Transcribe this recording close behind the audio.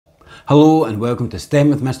Hello and welcome to STEM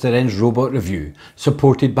with Mr. N's Robot Review,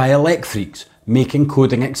 supported by Freaks, making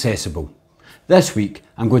coding accessible. This week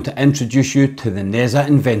I'm going to introduce you to the Nezha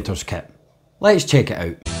Inventor's kit. Let's check it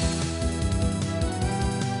out.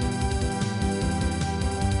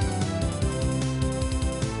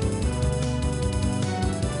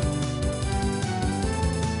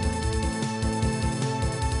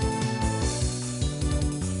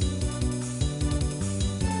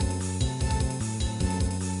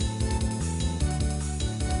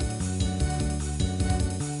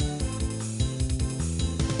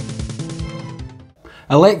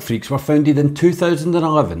 Freaks were founded in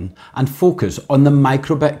 2011 and focus on the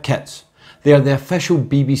microbit kits. They are the official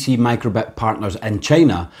BBC microbit partners in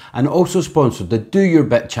China and also sponsored the Do Your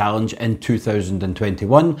Bit Challenge in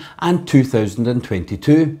 2021 and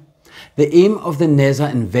 2022. The aim of the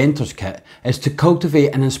Nezha Inventor's kit is to cultivate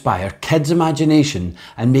and inspire kids' imagination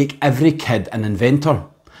and make every kid an inventor.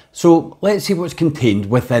 So let's see what's contained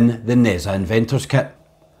within the Nezha Inventor's kit.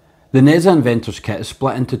 The Nezha Inventor's kit is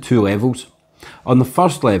split into two levels. On the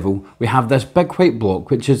first level, we have this big white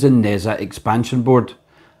block which is the Nezha expansion board.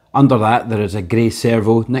 Under that there is a grey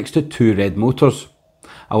servo next to two red motors.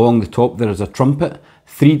 Along the top there is a trumpet,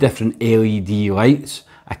 three different LED lights,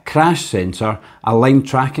 a crash sensor, a line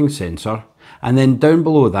tracking sensor, and then down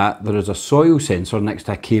below that there is a soil sensor next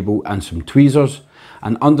to a cable and some tweezers,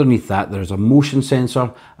 and underneath that there is a motion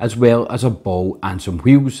sensor as well as a ball and some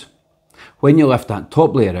wheels. When you lift that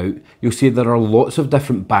top layer out, you'll see there are lots of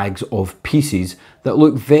different bags of pieces that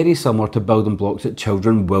look very similar to building blocks that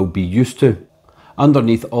children will be used to.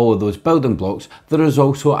 Underneath all of those building blocks, there is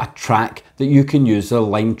also a track that you can use the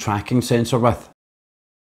line tracking sensor with.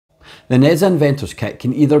 The Nezha Inventor's kit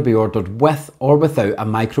can either be ordered with or without a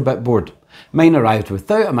microbit board. Mine arrived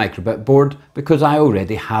without a microbit board because I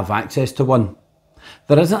already have access to one.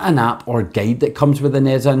 There isn't an app or guide that comes with the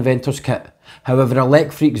Nezha Inventor's kit.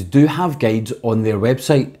 However, Freaks do have guides on their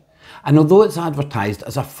website. And although it's advertised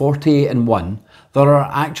as a 48-in-1, there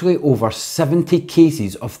are actually over 70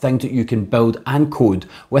 cases of things that you can build and code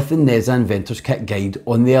with the Nezha Inventor's kit guide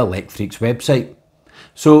on the Freaks website.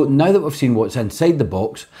 So now that we've seen what's inside the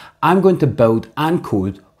box, I'm going to build and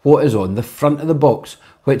code what is on the front of the box,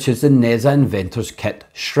 which is the Nezha Inventor's kit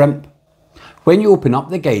shrimp. When you open up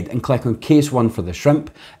the guide and click on case 1 for the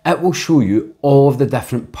shrimp, it will show you all of the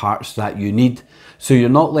different parts that you need, so you're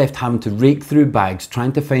not left having to rake through bags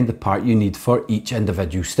trying to find the part you need for each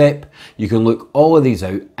individual step. You can look all of these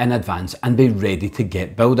out in advance and be ready to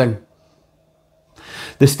get building.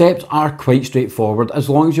 The steps are quite straightforward as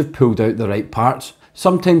long as you've pulled out the right parts.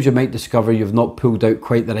 Sometimes you might discover you've not pulled out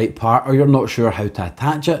quite the right part or you're not sure how to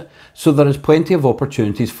attach it, so there is plenty of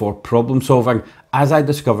opportunities for problem solving, as I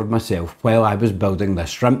discovered myself while I was building this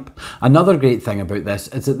shrimp. Another great thing about this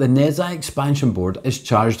is that the Nezha expansion board is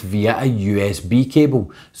charged via a USB cable,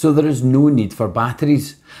 so there is no need for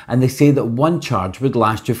batteries, and they say that one charge would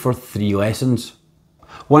last you for 3 lessons.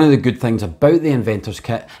 One of the good things about the Inventor's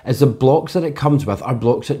kit is the blocks that it comes with are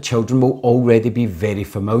blocks that children will already be very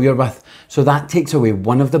familiar with, so that takes away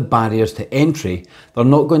one of the barriers to entry. They're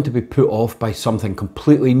not going to be put off by something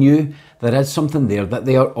completely new. There is something there that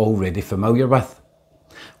they are already familiar with.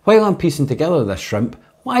 While I'm piecing together this shrimp,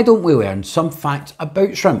 why don't we learn some facts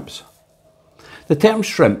about shrimps? The term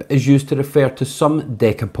shrimp is used to refer to some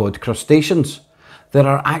decapod crustaceans. There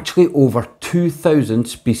are actually over 2,000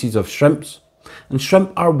 species of shrimps. And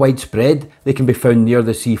shrimp are widespread. They can be found near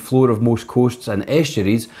the sea floor of most coasts and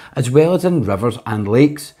estuaries, as well as in rivers and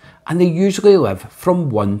lakes, and they usually live from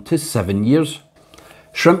 1 to 7 years.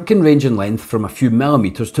 Shrimp can range in length from a few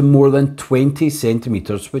millimetres to more than 20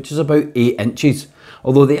 centimetres, which is about 8 inches,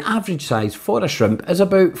 although the average size for a shrimp is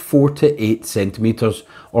about 4 to 8 centimetres,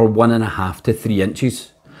 or 1.5 to 3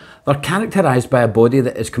 inches. They're characterised by a body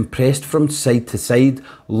that is compressed from side to side,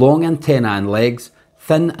 long antennae and legs,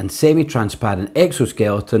 thin and semi-transparent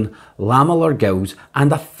exoskeleton, lamellar gills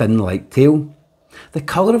and a fin-like tail. The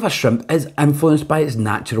colour of a shrimp is influenced by its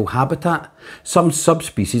natural habitat. Some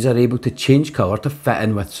subspecies are able to change colour to fit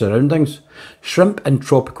in with surroundings. Shrimp in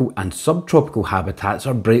tropical and subtropical habitats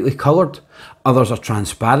are brightly coloured. Others are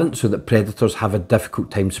transparent so that predators have a difficult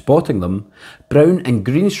time spotting them. Brown and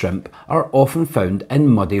green shrimp are often found in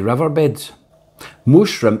muddy riverbeds. Most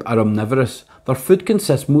shrimp are omnivorous. Their food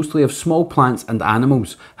consists mostly of small plants and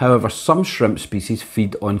animals, however some shrimp species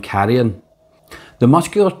feed on carrion. The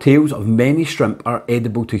muscular tails of many shrimp are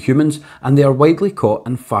edible to humans and they are widely caught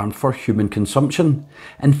and farmed for human consumption.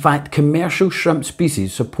 In fact, commercial shrimp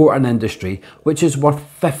species support an industry which is worth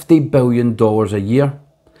 $50 billion a year.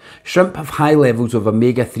 Shrimp have high levels of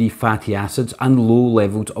omega-3 fatty acids and low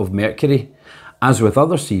levels of mercury. As with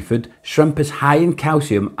other seafood, shrimp is high in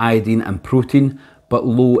calcium, iodine and protein, but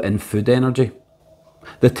low in food energy.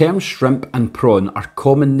 The terms shrimp and prawn are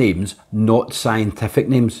common names, not scientific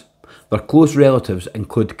names. Their close relatives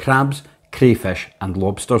include crabs, crayfish and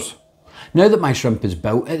lobsters. Now that my shrimp is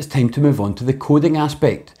built, it's time to move on to the coding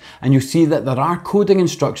aspect, and you'll see that there are coding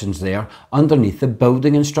instructions there underneath the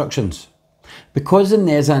building instructions. Because the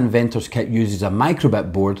Nezha Inventor's kit uses a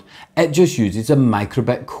microbit board, it just uses a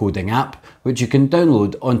microbit coding app, which you can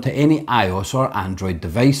download onto any iOS or Android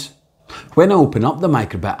device. When I open up the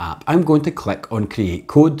microbit app, I'm going to click on Create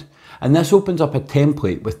Code, and this opens up a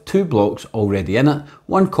template with 2 blocks already in it,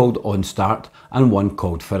 one called On Start and one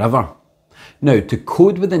called Forever. Now, to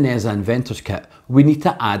code with the Nezha Inventor's kit, we need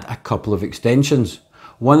to add a couple of extensions.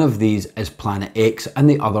 One of these is Planet X and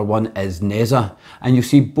the other one is Nezha, and you'll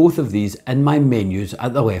see both of these in my menus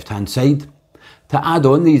at the left hand side. To add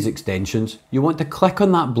on these extensions, you want to click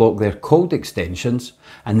on that block there called Extensions,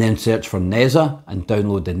 and then search for Nezha and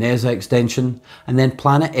download the Nezha extension, and then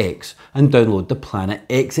Planet X and download the Planet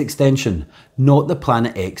X extension, not the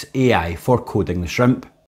Planet X AI for coding the shrimp.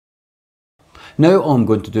 Now all I'm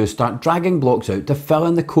going to do is start dragging blocks out to fill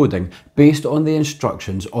in the coding based on the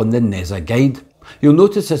instructions on the Nezha guide. You'll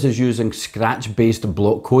notice this is using Scratch-based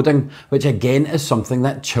block coding, which again is something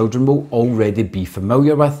that children will already be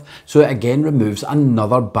familiar with, so it again removes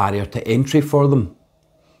another barrier to entry for them.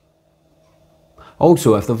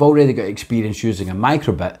 Also, if they've already got experience using a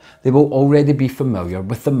microbit, they will already be familiar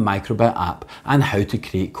with the microbit app and how to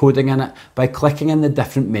create coding in it by clicking in the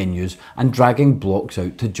different menus and dragging blocks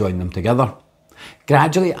out to join them together.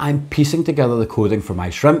 Gradually, I'm piecing together the coding for my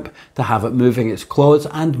shrimp to have it moving its claws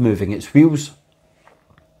and moving its wheels.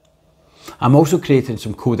 I'm also creating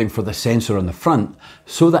some coding for the sensor on the front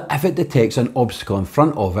so that if it detects an obstacle in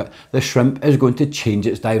front of it, the shrimp is going to change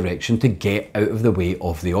its direction to get out of the way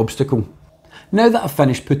of the obstacle. Now that I've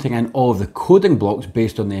finished putting in all of the coding blocks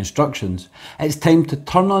based on the instructions, it's time to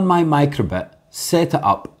turn on my microbit, set it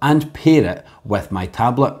up and pair it with my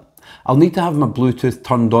tablet. I'll need to have my Bluetooth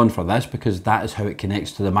turned on for this because that is how it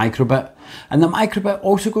connects to the microbit. And the microbit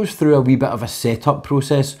also goes through a wee bit of a setup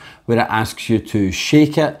process where it asks you to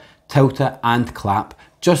shake it, tilt it and clap,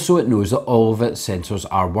 just so it knows that all of its sensors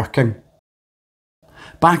are working.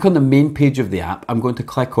 Back on the main page of the app, I'm going to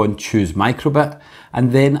click on Choose Microbit,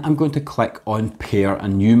 and then I'm going to click on Pair a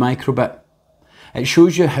New Microbit. It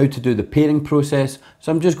shows you how to do the pairing process, so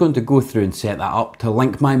I'm just going to go through and set that up to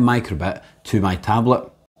link my microbit to my tablet.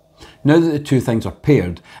 Now that the two things are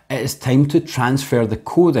paired, it is time to transfer the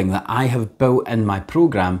coding that I have built in my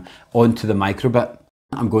program onto the microbit.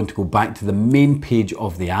 I'm going to go back to the main page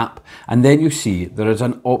of the app, and then you see there is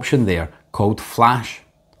an option there called Flash.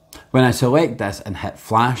 When I select this and hit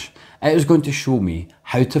Flash, it is going to show me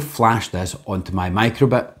how to flash this onto my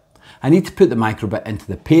microbit. I need to put the microbit into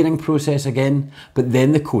the pairing process again, but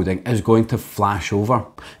then the coding is going to flash over.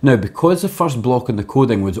 Now, because the first block in the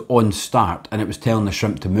coding was on start and it was telling the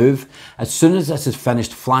shrimp to move, as soon as this is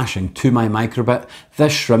finished flashing to my microbit,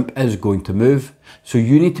 this shrimp is going to move. So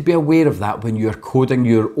you need to be aware of that when you're coding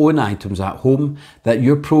your own items at home, that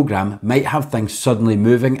your program might have things suddenly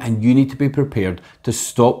moving and you need to be prepared to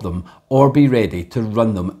stop them or be ready to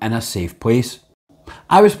run them in a safe place.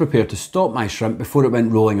 I was prepared to stop my shrimp before it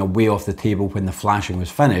went rolling away off the table when the flashing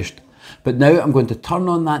was finished, but now I'm going to turn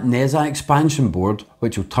on that Nezha expansion board,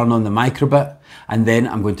 which will turn on the microbit, and then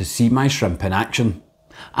I'm going to see my shrimp in action.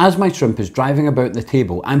 As my shrimp is driving about the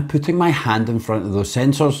table, I'm putting my hand in front of those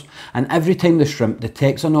sensors, and every time the shrimp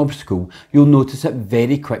detects an obstacle, you'll notice it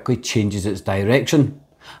very quickly changes its direction.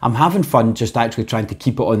 I'm having fun just actually trying to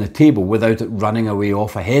keep it on the table without it running away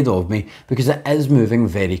off ahead of me because it is moving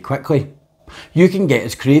very quickly. You can get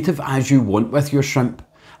as creative as you want with your shrimp.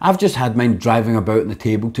 I've just had mine driving about on the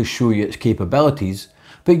table to show you its capabilities,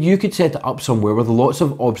 but you could set it up somewhere with lots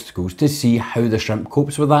of obstacles to see how the shrimp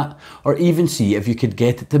copes with that, or even see if you could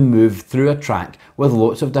get it to move through a track with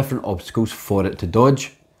lots of different obstacles for it to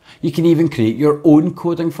dodge. You can even create your own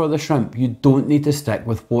coding for the shrimp. You don't need to stick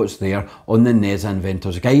with what's there on the Nezha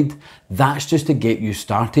Inventor's guide. That's just to get you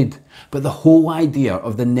started. But the whole idea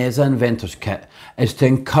of the Nezha Inventor's kit is to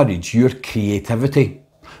encourage your creativity.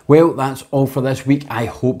 Well, that's all for this week. I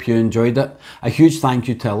hope you enjoyed it. A huge thank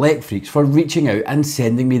you to ElectFreaks for reaching out and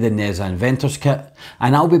sending me the Nezha Inventor's kit.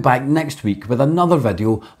 And I'll be back next week with another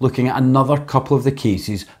video looking at another couple of the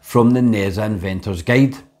cases from the Nezha Inventor's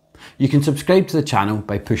guide. You can subscribe to the channel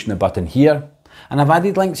by pushing the button here, and I've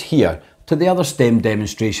added links here to the other STEM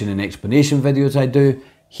demonstration and explanation videos I do,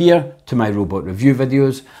 here to my robot review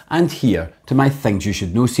videos, and here to my Things You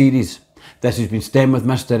Should Know series. This has been STEM with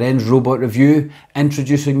Mr. N's Robot Review,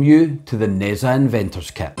 introducing you to the Nezha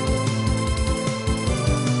Inventor's Kit.